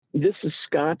This is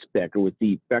Scott Becker with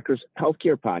the Becker's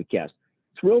Healthcare Podcast.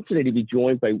 Thrilled today to be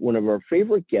joined by one of our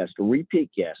favorite guests, a repeat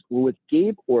guest. We're with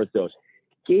Gabe Orthos.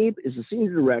 Gabe is the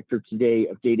Senior Director today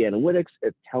of Data Analytics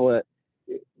at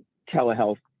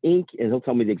Telehealth Inc., and he'll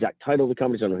tell me the exact title of the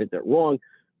company, so I don't hit that wrong.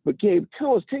 But Gabe,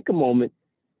 take a moment.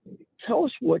 Tell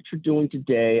us what you're doing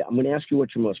today. I'm going to ask you what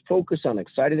you're most focused on,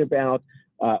 excited about,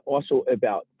 also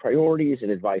about priorities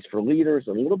and advice for leaders,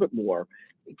 and a little bit more.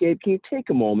 Gabe, can you take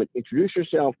a moment, introduce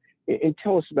yourself, and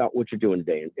tell us about what you're doing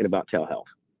today and about telehealth?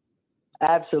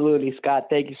 Absolutely, Scott.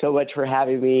 Thank you so much for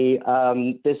having me.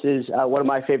 This is one of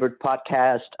my favorite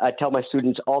podcasts. I tell my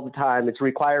students all the time, it's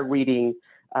required reading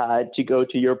to go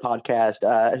to your podcast.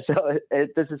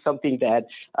 This is something that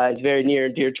is very near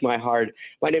and dear to my heart.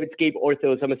 My name is Gabe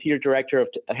Orthos. I'm a Senior Director of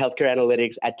Healthcare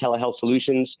Analytics at Telehealth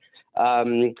Solutions.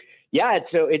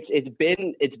 So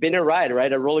it's been a ride,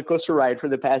 right? A roller coaster ride for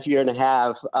the past year and a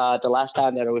half. The last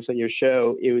time that I was on your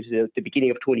show, it was at the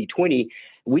beginning of 2020.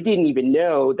 We didn't even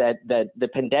know that the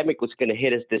pandemic was going to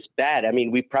hit us this bad. I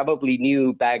mean, we probably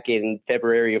knew back in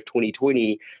February of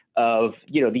 2020 of,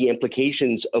 the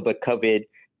implications of a COVID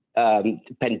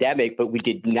pandemic, but we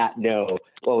did not know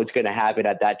what was going to happen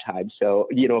at that time. So,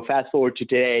 fast forward to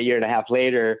today, a year and a half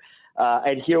later,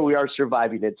 and here we are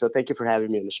surviving it. So thank you for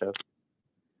having me on the show.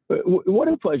 What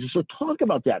a pleasure. So talk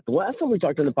about that. The last time we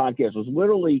talked on the podcast was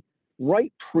literally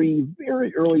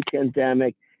very early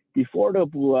pandemic, before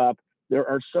it blew up. There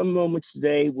are some moments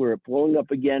today where it's blowing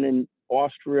up again in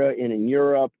Austria and in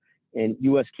Europe, and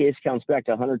U.S. case counts back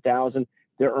to 100,000.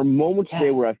 There are moments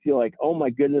today where I feel like, oh my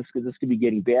goodness, because this could be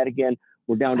getting bad again.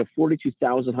 We're down to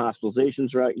 42,000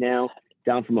 hospitalizations right now,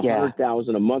 down from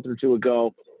 100,000 a month or two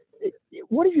ago.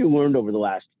 What have you learned over the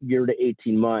last year to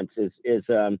 18 months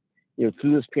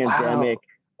through this pandemic?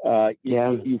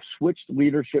 You've switched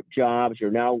leadership jobs.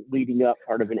 You're now leading up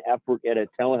part of an effort at a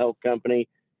telehealth company.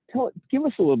 Give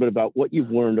us a little bit about what you've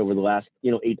learned over the last,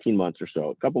 18 months or so,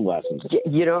 a couple lessons.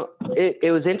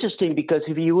 It was interesting because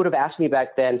if you would have asked me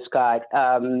back then, Scott,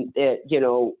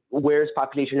 where's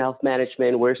population health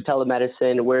management, where's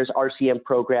telemedicine, where's RCM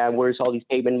program, where's all these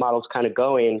payment models kind of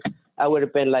going, I would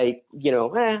have been like,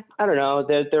 I don't know.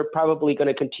 They're probably going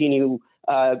to continue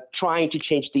trying to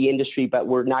change the industry, but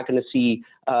we're not going to see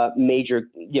major,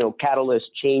 catalyst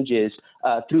changes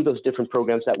through those different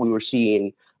programs that we were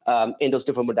seeing in those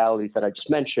different modalities that I just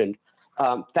mentioned.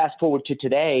 Fast forward to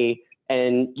today,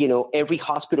 and every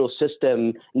hospital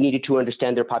system needed to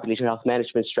understand their population health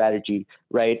management strategy,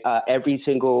 right? Every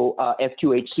single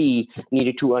FQHC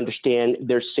needed to understand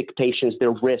their sick patients,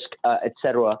 their risk, et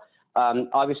cetera.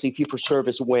 Obviously,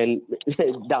 fee-for-service went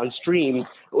downstream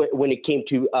when it came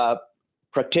to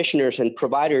practitioners and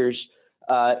providers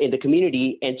in the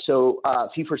community. And so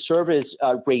fee-for-service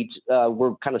rates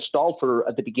were kind of stalled for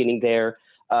at the beginning there.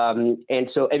 And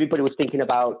so everybody was thinking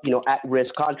about,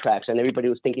 at-risk contracts, and everybody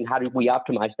was thinking, how do we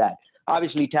optimize that?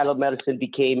 Obviously, telemedicine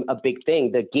became a big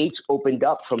thing. The gates opened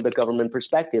up from the government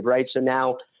perspective, right? So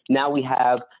now we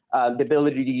have the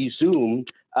ability to use Zoom,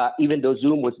 even though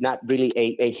Zoom was not really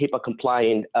a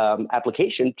HIPAA-compliant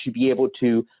application, to be able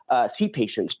to see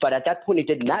patients. But at that point, it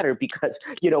didn't matter because,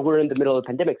 we're in the middle of the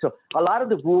pandemic. So a lot of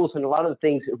the rules and a lot of the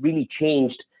things really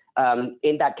changed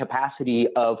in that capacity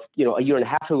of, a year and a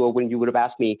half ago when you would have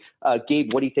asked me,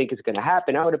 Gabe, what do you think is going to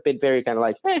happen? I would have been very kind of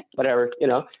like, whatever,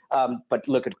 but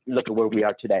look at where we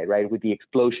are today, right? With the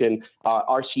explosion,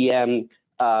 RCM,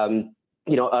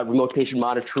 remote patient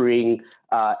monitoring,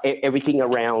 everything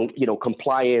around,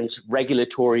 compliance,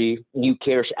 regulatory, new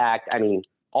CARES Act. I mean,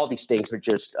 all these things are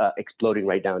just exploding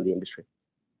right now in the industry.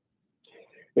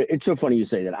 It's so funny you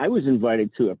say that. I was invited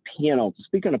to a panel, to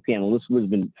speak on a panel. This was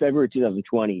in February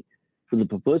 2020 for the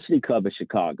Publicity Club of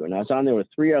Chicago. And I was on there with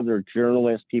 3 other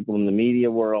journalists, people in the media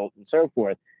world, and so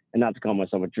forth. And not to call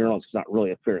myself a journalist, it's not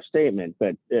really a fair statement,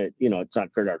 but, it's not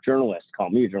fair to our journalists to call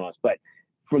me a journalist, but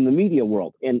from the media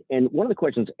world. And one of the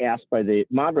questions asked by the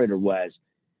moderator was,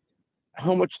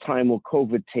 how much time will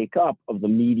COVID take up of the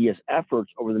media's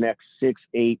efforts over the next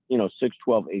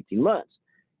 12, 18 months?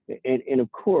 And of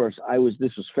course,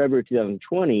 this was February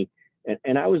 2020,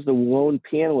 and I was the lone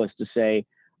panelist to say,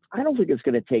 I don't think it's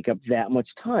going to take up that much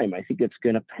time. I think it's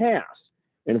going to pass.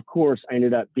 And of course, I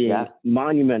ended up being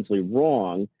monumentally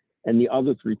wrong. And the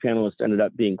other 3 panelists ended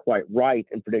up being quite right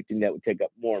and predicting that would take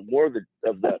up more and more of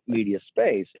the media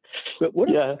space. But what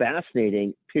a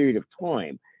fascinating period of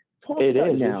time. It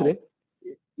is, now. Isn't it?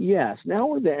 Yes. Now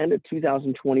we're at the end of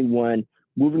 2021,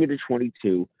 moving into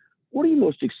 22. What are you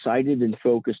most excited and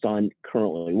focused on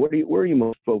currently? Where are you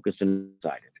most focused and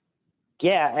excited?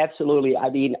 Yeah, absolutely. I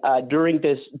mean, during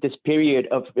this period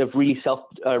of really self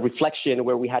reflection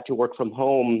where we had to work from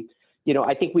home,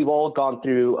 I think we've all gone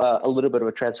through a little bit of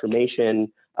a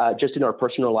transformation just in our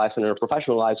personal lives and our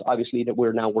professional lives, obviously, that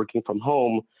we're now working from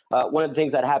home. One of the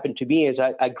things that happened to me is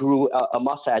I grew a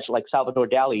mustache like Salvador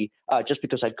Dali just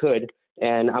because I could.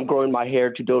 And I'm growing my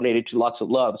hair to donate it to Lots of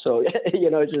Love. So,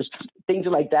 it's just things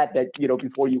like that,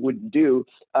 before you wouldn't do,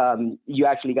 you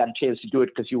actually got a chance to do it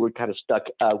because you were kind of stuck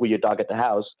with your dog at the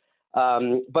house.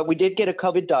 But we did get a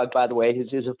COVID dog, by the way. His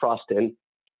is a Frostin.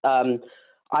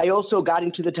 I also got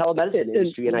into the telemedicine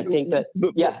industry, and I think that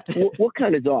What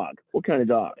kind of dog? What kind of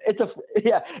dog?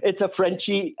 It's a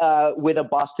Frenchie with a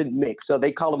Boston mix, so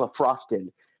they call him a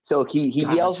Frostin. So he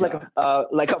yells like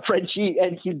a Frenchie,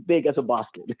 and he's big as a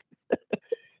Boston.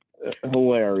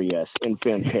 Hilarious and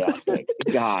fantastic.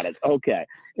 Got it. Okay,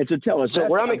 and so tell us. So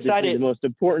where I'm excited, the most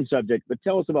important subject, but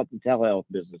tell us about the telehealth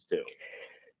business too.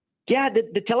 Yeah,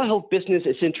 the telehealth business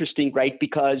is interesting, right?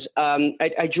 Because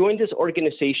I joined this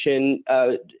organization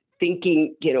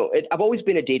thinking, I've always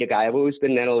been a data guy. I've always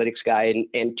been an analytics guy.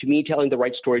 And to me, telling the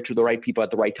right story to the right people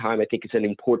at the right time, I think is an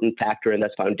important factor, and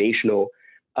that's foundational.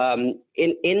 In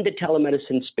the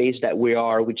telemedicine space that we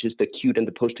are, which is the acute and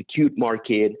the post-acute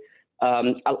market,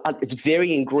 it's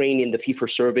very ingrained in the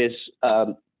fee-for-service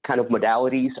kind of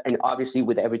modalities. And obviously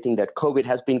with everything that COVID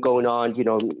has been going on,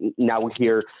 now we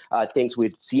hear things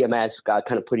with CMS kind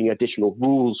of putting additional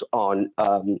rules on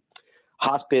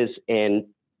hospice and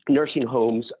nursing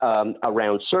homes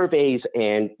around surveys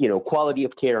and, quality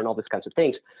of care and all these kinds of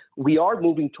things. We are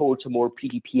moving towards a more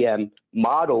PDPM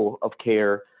model of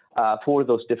care for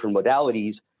those different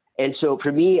modalities. And so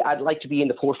for me, I'd like to be in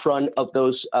the forefront of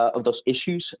those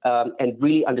issues and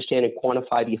really understand and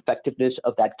quantify the effectiveness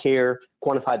of that care,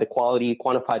 quantify the quality,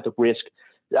 quantify the risk,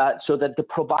 so that the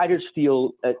providers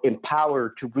feel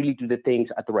empowered to really do the things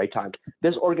at the right time.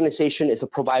 This organization is a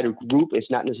provider group. It's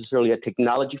not necessarily a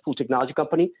full technology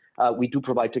company. We do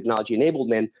provide technology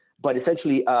enablement, but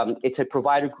essentially it's a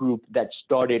provider group that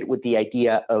started with the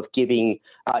idea of giving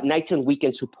nights and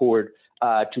weekend support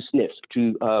to SNFs,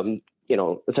 to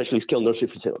essentially skilled nursing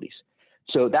facilities.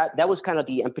 So that was kind of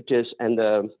the impetus, and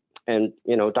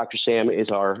Dr. Sam is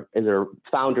our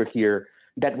founder here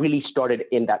that really started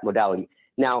in that modality.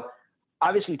 Now,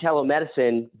 obviously,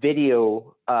 telemedicine,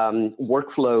 video,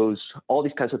 workflows, all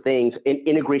these kinds of things,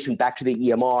 integration back to the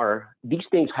EMR, these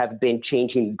things have been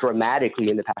changing dramatically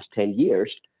in the past 10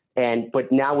 years.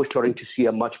 But now we're starting to see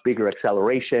a much bigger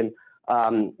acceleration.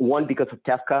 One, because of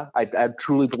TEFCA. I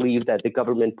truly believe that the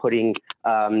government putting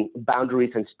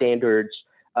boundaries and standards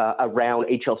around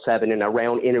HL7 and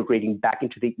around integrating back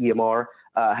into the EMR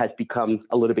has become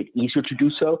a little bit easier to do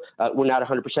so. We're not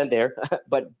 100% there,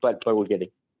 but we're getting.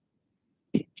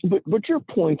 But your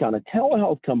point on a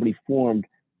telehealth company formed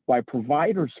by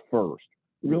providers first,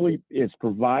 really is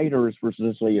providers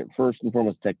versus first and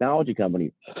foremost technology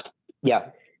company. Yeah,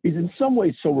 is in some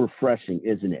ways so refreshing,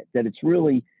 isn't it? That it's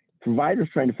really providers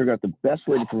trying to figure out the best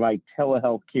way to provide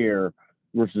telehealth care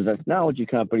versus a technology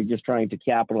company just trying to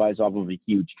capitalize off of a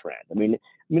huge trend. I mean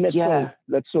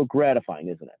that's so gratifying,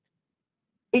 isn't it?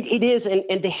 It is,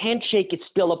 and the handshake is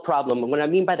still a problem. What I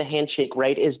mean by the handshake,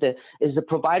 right, is the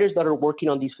providers that are working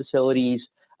on these facilities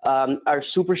are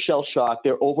super shell shocked.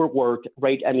 They're overworked,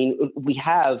 right? I mean, we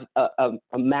have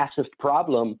a massive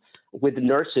problem with the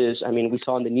nurses. I mean, we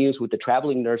saw in the news with the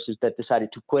traveling nurses that decided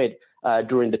to quit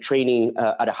during the training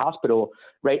at a hospital,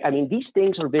 right? I mean, these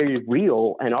things are very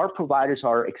real, and our providers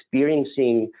are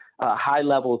experiencing high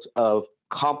levels of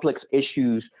complex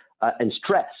issues and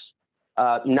stress.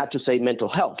 Not to say mental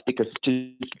health, because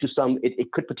to some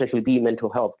it could potentially be mental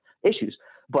health issues.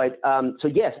 But so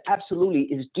yes, absolutely,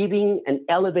 is giving and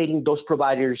elevating those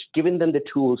providers, giving them the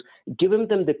tools, giving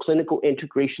them the clinical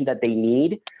integration that they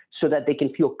need so that they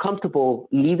can feel comfortable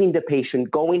leaving the patient,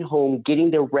 going home,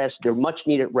 getting their rest, their much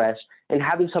needed rest, and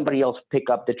having somebody else pick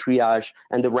up the triage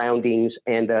and the roundings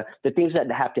and the things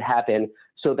that have to happen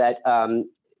so that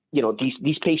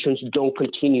these patients don't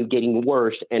continue getting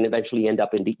worse and eventually end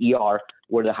up in the ER,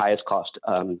 where the highest cost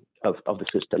of the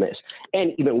system is.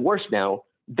 And even worse now,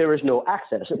 there is no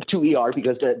access to ER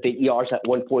because the ERs at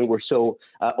one point were so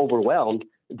overwhelmed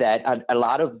that a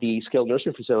lot of the skilled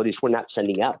nursing facilities were not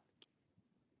sending out.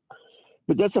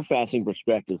 But that's a fascinating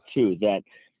perspective too, that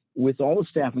with all the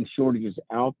staffing shortages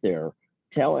out there,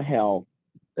 telehealth,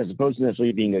 as opposed to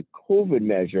necessarily being a COVID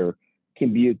measure,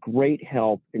 can be a great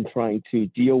help in trying to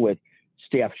deal with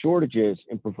staff shortages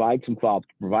and provide some follow-up,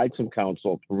 provide some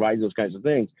counsel, provide those kinds of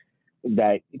things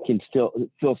that can still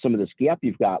fill some of this gap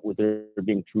you've got with there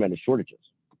being tremendous shortages.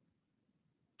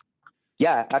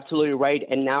 Yeah, absolutely right.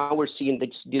 And now we're seeing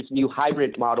this new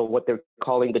hybrid model, what they're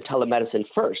calling the telemedicine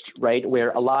first, right? Where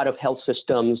a lot of health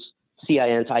systems,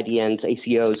 CINs, IDNs,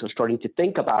 ACOs are starting to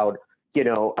think about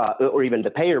or even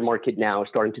the payer market now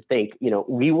starting to think,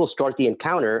 we will start the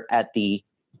encounter at the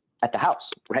house,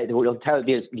 right? We'll tell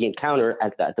the encounter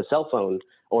at the cell phone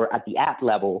or at the app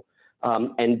level.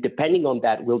 And depending on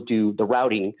that, we'll do the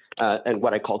routing and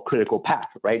what I call critical path,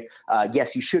 right? Yes,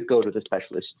 you should go to the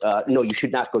specialist. No, you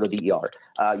should not go to the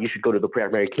ER. You should go to the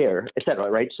primary care, et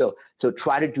cetera, right? So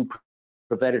try to do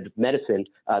preventative medicine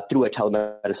through a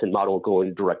telemedicine model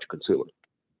going direct to consumer.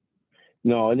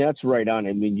 No, and that's right on.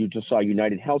 I mean, you just saw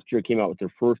United Healthcare came out with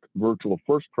their first virtual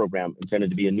first program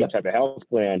intended to be a new type of health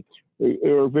plan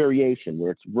or variation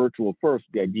where it's virtual first.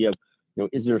 The idea of,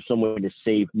 is there some way to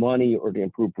save money or to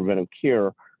improve preventive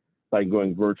care by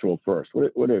going virtual first?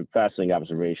 What a fascinating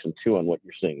observation too on what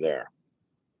you're seeing there.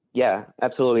 Yeah,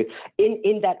 absolutely.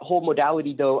 In that whole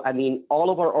modality, though, I mean, all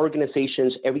of our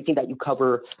organizations, everything that you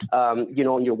cover, on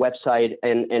your website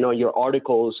and on your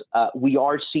articles, we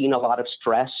are seeing a lot of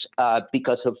stress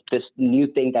because of this new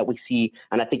thing that we see,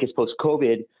 and I think it's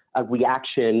post-COVID, a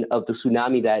reaction of the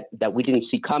tsunami that we didn't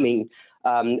see coming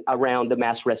around the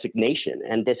mass resignation.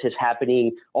 And this is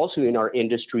happening also in our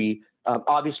industry.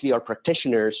 Obviously, our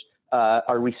practitioners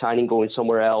are resigning, going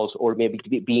somewhere else, or maybe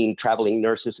being traveling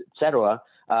nurses, et cetera.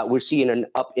 We're seeing an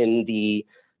up in the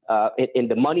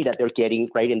money that they're getting,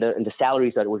 right, in the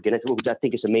salaries that we're getting, which I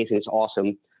think is amazing. It's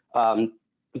awesome.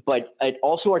 But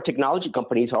also our technology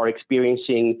companies are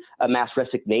experiencing a mass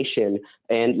resignation.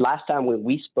 And last time when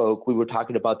we spoke, we were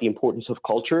talking about the importance of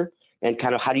culture and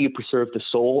kind of how do you preserve the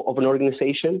soul of an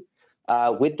organization.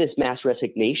 With this mass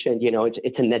resignation,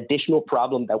 it's an additional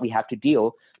problem that we have to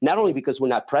deal, not only because we're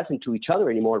not present to each other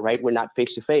anymore, right? We're not face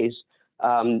to face,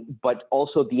 but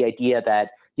also the idea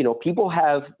that, people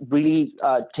have really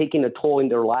taken a toll in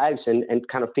their lives and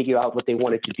kind of figure out what they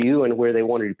wanted to do and where they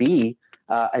wanted to be.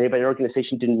 And if an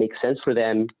organization didn't make sense for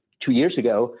them 2 years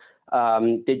ago,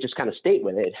 they just kind of stayed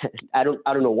with it. I don't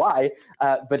know why.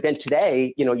 But then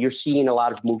today, you're seeing a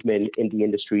lot of movement in the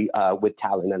industry with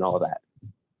talent and all of that.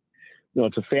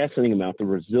 It's a fascinating amount, the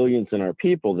resilience in our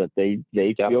people that they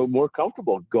feel more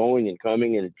comfortable going and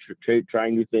coming and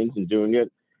trying new things and doing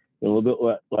it a little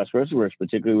bit less risk,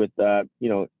 particularly with,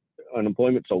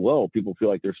 unemployment so low. People feel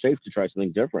like they're safe to try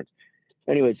something different.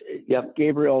 Anyways,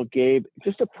 Gabriel, Gabe,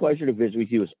 just a pleasure to visit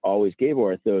with you as always. Gabe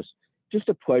Orthos, just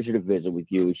a pleasure to visit with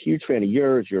you. A huge fan of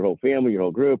yours, your whole family, your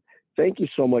whole group. Thank you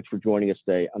so much for joining us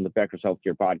today on the Becker's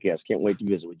Healthcare Podcast. Can't wait to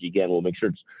visit with you again. We'll make sure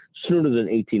it's sooner than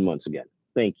 18 months again.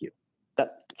 Thank you.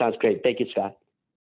 That sounds great. Thank you, Scott.